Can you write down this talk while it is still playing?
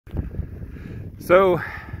So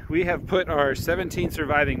we have put our 17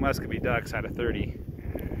 surviving Muscovy ducks out of 30.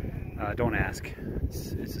 Don't ask.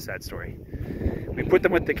 It's a sad story. We put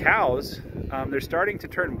them with the cows. They're starting to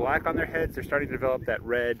turn black on their heads. They're starting to develop that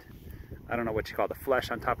red, I don't know what you call it, the flesh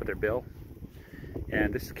on top of their bill.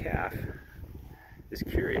 And this calf is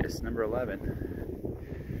curious, number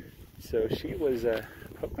 11. So she was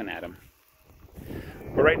poking at him.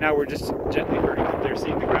 But right now we're just gently herding them. They're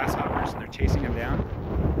seeing the grasshoppers and they're chasing them down.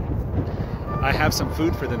 I have some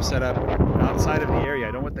food for them set up outside of the area.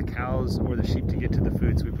 I don't want the cows or the sheep to get to the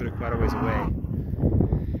food, so we put it quite a ways away.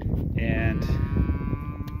 And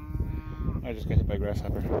I just got hit by a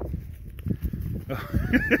grasshopper. Oh.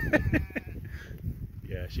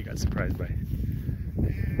 Yeah, she got surprised by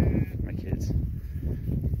my kids.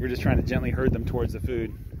 We're just trying to gently herd them towards the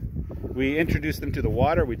food. We introduced them to the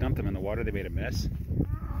water. We dumped them in the water. They made a mess.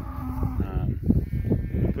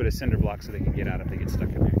 We put a cinder block so they can get out if they get stuck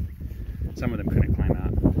in there. Some of them couldn't climb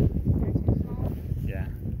out. Yeah,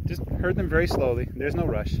 just herd them very slowly. There's no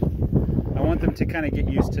rush. I want them to kind of get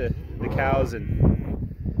used to the cows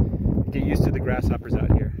and get used to the grasshoppers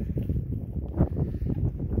out here.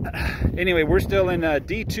 Anyway, we're still in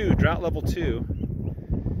D2, drought level 2,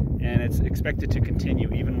 and it's expected to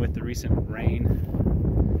continue even with the recent rain.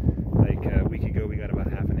 Like a week ago, we got about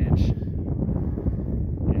 ½ an inch.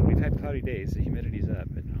 And we've had cloudy days. The humidity's up,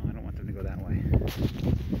 but no, I don't want them to go that way.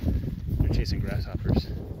 They're chasing grasshoppers.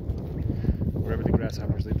 Wherever the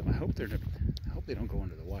grasshoppers lead them, I hope they don't go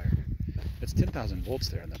under the wire. That's 10,000 volts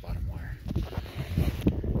there on the bottom wire.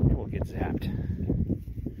 They will get zapped.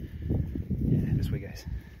 Yeah, this way, guys.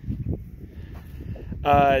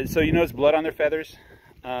 So you notice blood on their feathers.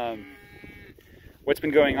 What's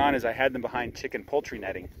been going on is I had them behind chicken poultry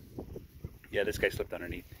netting. Yeah, this guy slipped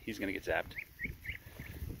underneath. He's gonna get zapped.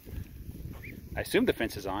 I assume the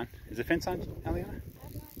fence is on. Is the fence on, Aliana?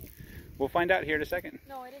 We'll find out here in a second.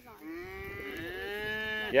 No, it is on.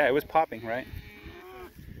 Yeah, it was popping, right?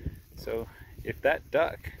 So if that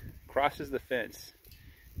duck crosses the fence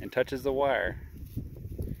and touches the wire,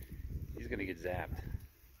 he's gonna get zapped.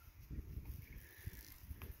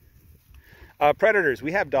 Predators,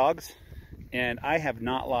 we have dogs, and I have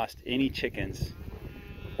not lost any chickens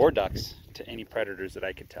or ducks to any predators that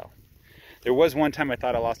I could tell. There was one time I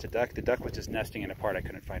thought I lost a duck. The duck was just nesting in a part. I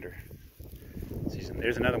couldn't find her.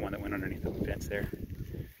 There's another one that went underneath the fence there.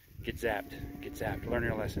 Get zapped, get zapped. Learn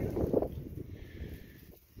your lesson.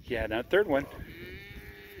 Yeah, now third one.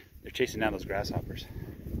 They're chasing down those grasshoppers.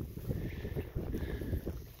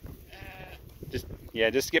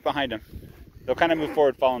 Just get behind them. They'll kind of move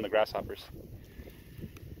forward following the grasshoppers.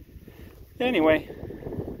 Anyway,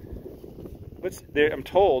 I'm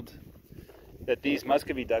told that these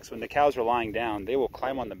Muscovy ducks, when the cows are lying down, they will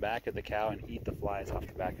climb on the back of the cow and eat the flies off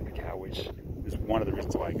the back of the cow, which is one of the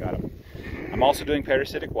reasons why I got them. I'm also doing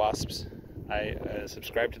parasitic wasps. I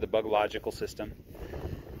subscribe to the bug logical system.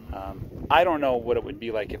 I don't know what it would be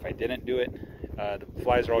like if I didn't do it. The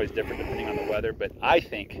flies are always different depending on the weather, but I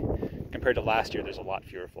think compared to last year, there's a lot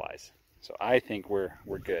fewer flies. So I think we're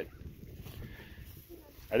good.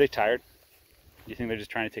 Are they tired? Do you think they're just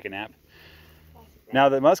trying to take a nap? Now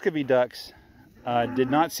the Muscovy ducks did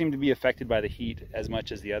not seem to be affected by the heat as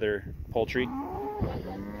much as the other poultry.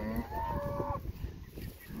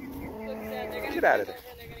 Get out of there.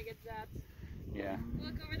 They're gonna get zapped. Yeah.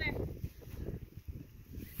 Look over there.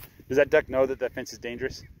 Does that duck know that that fence is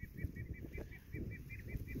dangerous?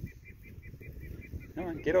 Come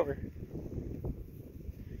on, get over.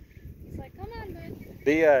 It's like, come on, bud.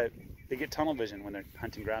 They get tunnel vision when they're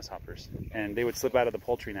hunting grasshoppers, and they would slip out of the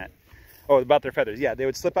poultry net. Oh, about their feathers. Yeah, they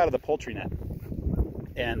would slip out of the poultry net,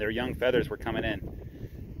 and their young feathers were coming in.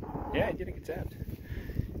 Yeah, it didn't get zapped.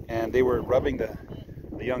 And they were rubbing the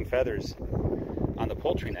young feathers on the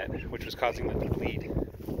poultry net, which was causing them to bleed.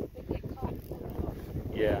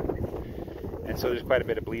 Yeah, and so there's quite a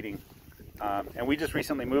bit of bleeding. And we just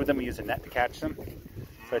recently moved them. We used a net to catch them,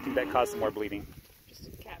 so I think that caused some more bleeding. Just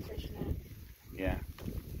a catfish net. Yeah,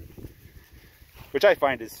 which I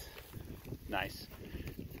find is nice.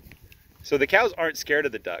 So the cows aren't scared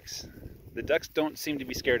of the ducks. The ducks don't seem to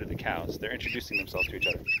be scared of the cows. They're introducing themselves to each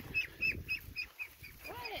other.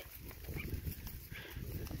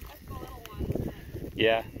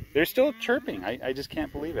 Yeah, they're still chirping. I just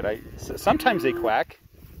can't believe it. Sometimes they quack,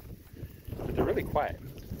 but they're really quiet.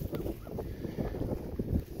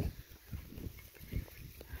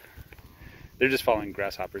 They're just following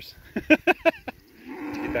grasshoppers. Did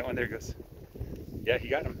you get that one? There it goes. Yeah, he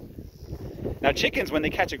got him. Now chickens, when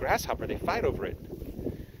they catch a grasshopper, they fight over it.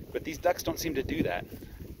 But these ducks don't seem to do that.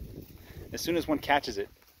 As soon as one catches it,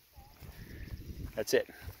 that's it.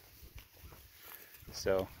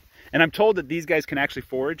 So And I'm told that these guys can actually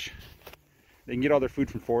forage. They can get all their food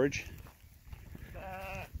from forage.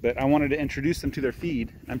 But I wanted to introduce them to their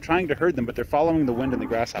feed. I'm trying to herd them, but they're following the wind and the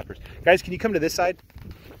grasshoppers. Guys, can you come to this side?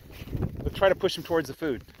 Let's try to push them towards the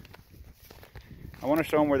food. I want to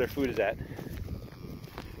show them where their food is at.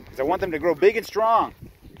 Because I want them to grow big and strong.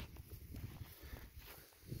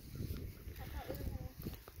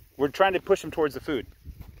 We're trying to push them towards the food.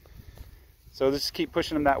 So let's just keep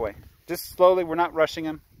pushing them that way. Just slowly, we're not rushing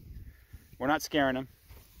them. We're not scaring them.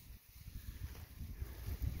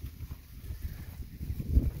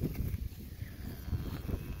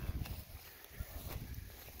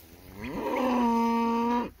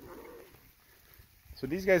 So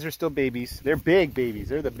these guys are still babies. They're big babies.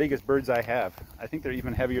 They're the biggest birds I have. I think they're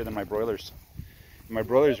even heavier than my broilers. My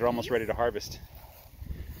broilers are almost ready to harvest.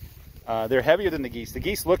 They're heavier than the geese. The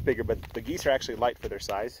geese look bigger, but the geese are actually light for their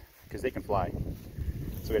size because they can fly.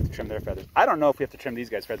 So we have to trim their feathers. I don't know if we have to trim these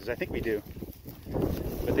guys' feathers. I think we do.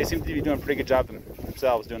 But they seem to be doing a pretty good job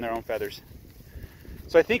themselves, doing their own feathers.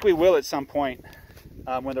 So I think we will at some point,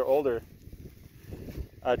 when they're older,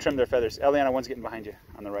 trim their feathers. Eliana, one's getting behind you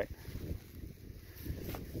on the right.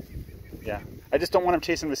 Yeah, I just don't want them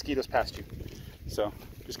chasing mosquitoes past you. So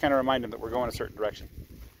just kind of remind them that we're going a certain direction.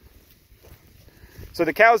 So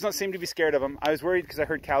the cows don't seem to be scared of them. I was worried because I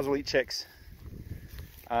heard cows will eat chicks.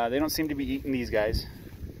 They don't seem to be eating these guys.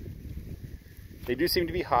 They do seem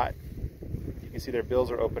to be hot. You can see their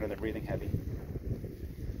bills are open and they're breathing heavy.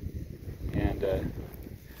 And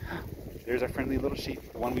there's our friendly little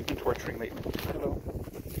sheep, the one we've been torturing lately. Hello.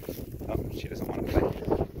 Oh, she doesn't want to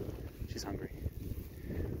play. She's hungry.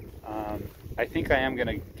 I think I am going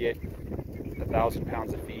to get 1,000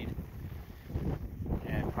 pounds of feed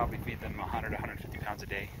and probably feed them 100 150 pounds a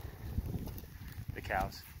day, the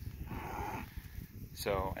cows.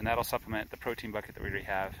 So, and that'll supplement the protein bucket that we already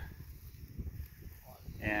have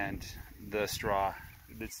and the straw.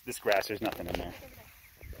 This grass, there's nothing in there.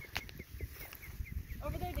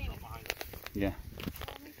 Over there, Dana. Yeah.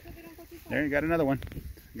 There, you got another one.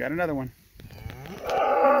 Got another one.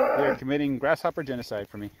 They're committing grasshopper genocide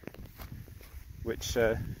for me. Which,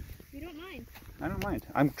 you don't mind. I don't mind.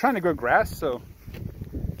 I'm trying to grow grass, so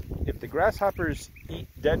if the grasshoppers eat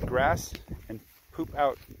dead grass and poop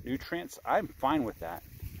out nutrients, I'm fine with that.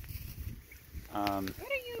 What are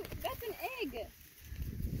you? That's an egg.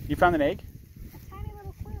 You found an egg? A tiny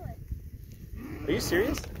little quillet. Are you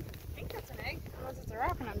serious? I think that's an egg, unless it's a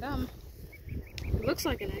rock and I'm dumb. It looks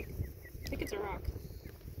like an egg. I think it's a rock.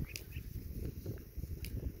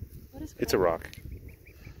 What is it? It's a rock.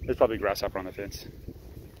 There's probably a grasshopper on the fence.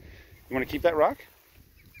 You want to keep that rock?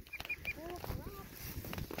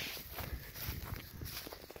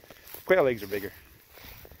 Quail eggs are bigger.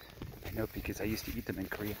 I know because I used to eat them in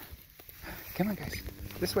Korea. Come on, guys.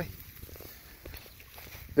 This way.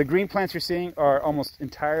 The green plants you're seeing are almost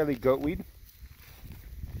entirely goat weed.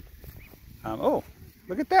 Oh,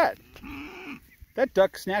 look at that. That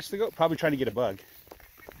duck snatched the goat, probably trying to get a bug.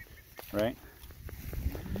 Right?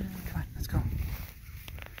 Come on, let's go.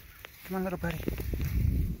 Come on, little buddy.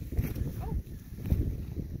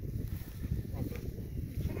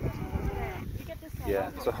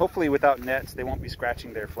 Yeah, so hopefully without nets, they won't be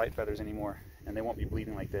scratching their flight feathers anymore, and they won't be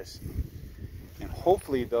bleeding like this. And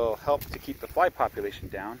hopefully they'll help to keep the fly population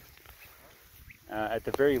down. At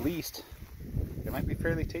the very least, they might be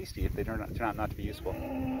fairly tasty if they turn out not to be useful.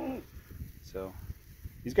 So,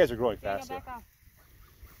 these guys are growing fast though.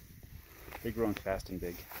 They're growing fast and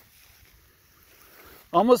big.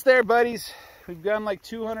 Almost there, buddies. We've gone like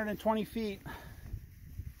 220 feet.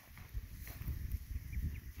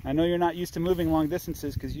 I know you're not used to moving long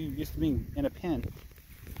distances because you're used to being in a pen.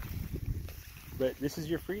 But this is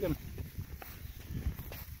your freedom.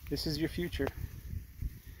 This is your future.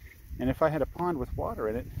 And if I had a pond with water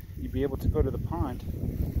in it, you'd be able to go to the pond,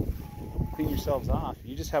 clean yourselves off.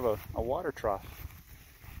 You just have a water trough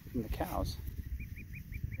from the cows.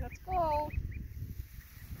 Let's go.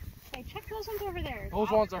 Hey, check those ones over there. Those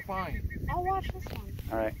ones are fine. I'll watch this one.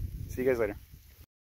 All right. See you guys later.